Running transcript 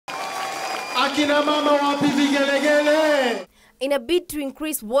Akina mama wapi vigelegele? In a bid to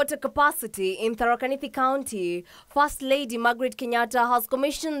increase water capacity in Tharaka Nithi County, First Lady Margaret Kenyatta has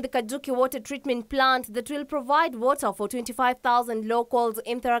commissioned the Kajuki water treatment plant that will provide water for 25,000 locals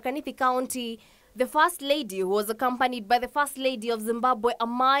in Tharaka Nithi County. The First Lady, who was accompanied by the First Lady of Zimbabwe,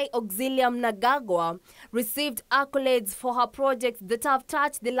 Amai Auxilium Nagagwa, received accolades for her projects that have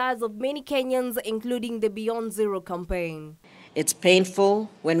touched the lives of many Kenyans, including the Beyond Zero campaign. It's painful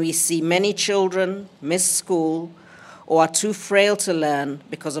when we see many children miss school or are too frail to learn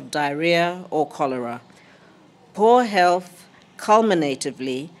because of diarrhea or cholera. Poor health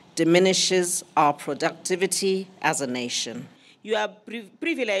culminatively diminishes our productivity as a nation. You are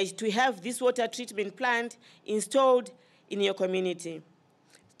privileged to have this water treatment plant installed in your community.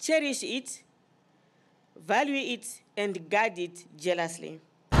 Cherish it, value it, and guard it jealously.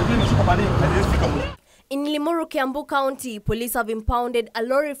 In Limuru, Kiambu County, police have impounded a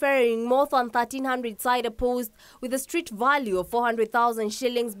lorry ferrying more than 1,300 cider posts with a street value of 400,000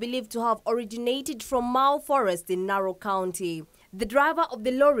 shillings believed to have originated from Mau Forest in Narok County. The driver of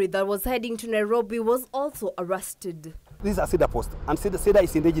the lorry that was heading to Nairobi was also arrested. This is a cedar post, and cedar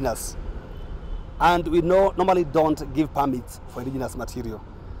is indigenous. And we normally don't give permits for indigenous material.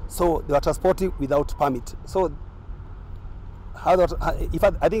 So they were transporting without permit. So I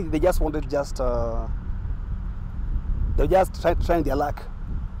think they just wanted they were just trying their luck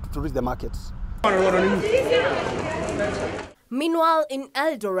to reach the market. Meanwhile, in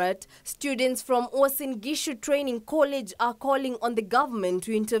Eldoret, students from Uasin Gishu Training College are calling on the government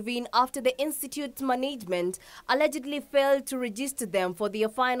to intervene after the institute's management allegedly failed to register them for their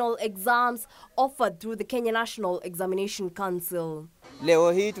final exams offered through the Kenya National Examination Council.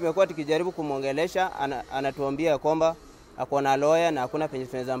 Leo hii tumekuwa tukijaribu kumwongelesha, anatuambia kwamba akona lawyer na hakuna penye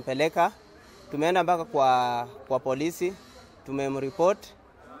tunaweza mpeleka. Tumeenda mpaka kwa polisi, tumemreport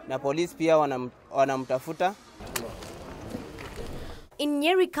na polisi pia wanamtafuta. In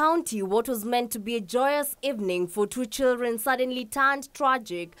Nyeri County, what was meant to be a joyous evening for two children suddenly turned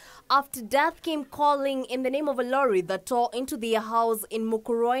tragic after death came calling in the name of a lorry that tore into their house in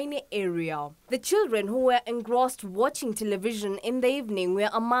Mukuroini area. The children, who were engrossed watching television in the evening, were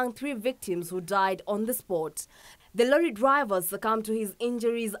among 3 victims who died on the spot. The lorry driver succumbed to his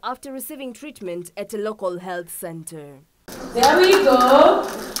injuries after receiving treatment at a local health center. There we go.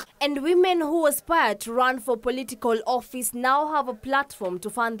 And women who aspire to run for political office now have a platform to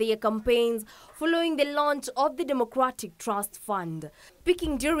fund their campaigns following the launch of the Democratic Trust Fund.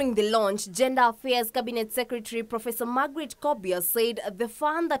 Speaking during the launch, Gender Affairs Cabinet Secretary Professor Margaret Kobia said the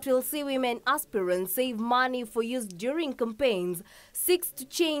fund that will see women aspirants save money for use during campaigns seeks to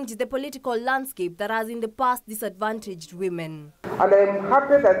change the political landscape that has in the past disadvantaged women. And I'm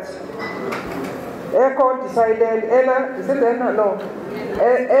happy that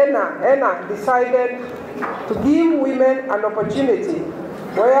ENA decided to give women an opportunity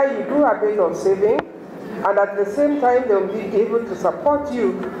where you do a bit of saving, and at the same time they will be able to support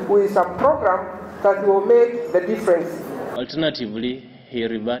you with a program that will make the difference. Alternatively, he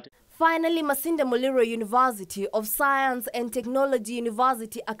reverted. Finally, Masinde Muliro University of Science and Technology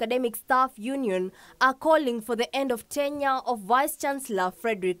University Academic Staff Union are calling for the end of tenure of Vice-Chancellor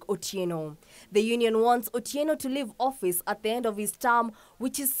Frederick Otieno. The union wants Otieno to leave office at the end of his term,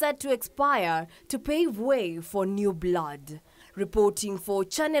 which is set to expire, to pave way for new blood. Reporting for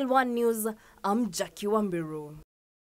Channel 1 News, I'm Jackie Wambiru.